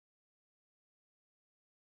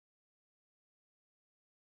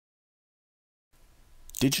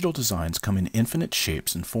Digital designs come in infinite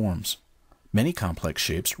shapes and forms. Many complex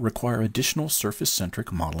shapes require additional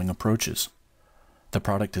surface-centric modeling approaches. The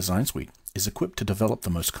Product Design Suite is equipped to develop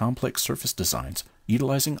the most complex surface designs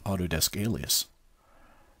utilizing Autodesk Alias.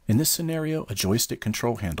 In this scenario, a joystick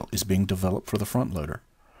control handle is being developed for the front loader.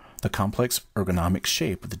 The complex ergonomic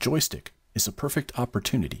shape of the joystick is a perfect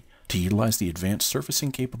opportunity to utilize the advanced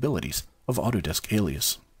surfacing capabilities of Autodesk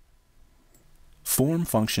Alias. Form,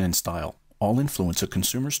 function, and style all influence a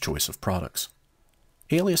consumer's choice of products.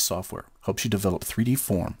 Alias software helps you develop 3D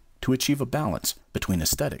form to achieve a balance between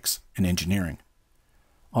aesthetics and engineering.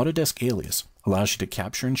 Autodesk Alias allows you to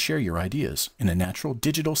capture and share your ideas in a natural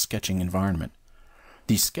digital sketching environment.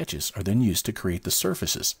 These sketches are then used to create the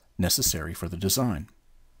surfaces necessary for the design.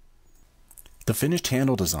 The finished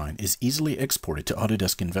handle design is easily exported to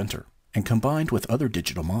Autodesk Inventor and combined with other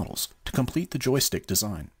digital models to complete the joystick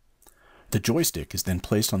design. The joystick is then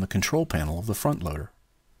placed on the control panel of the front loader.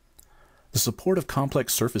 The support of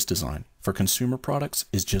complex surface design for consumer products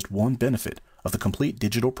is just one benefit of the complete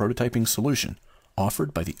digital prototyping solution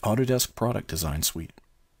offered by the Autodesk Product Design Suite.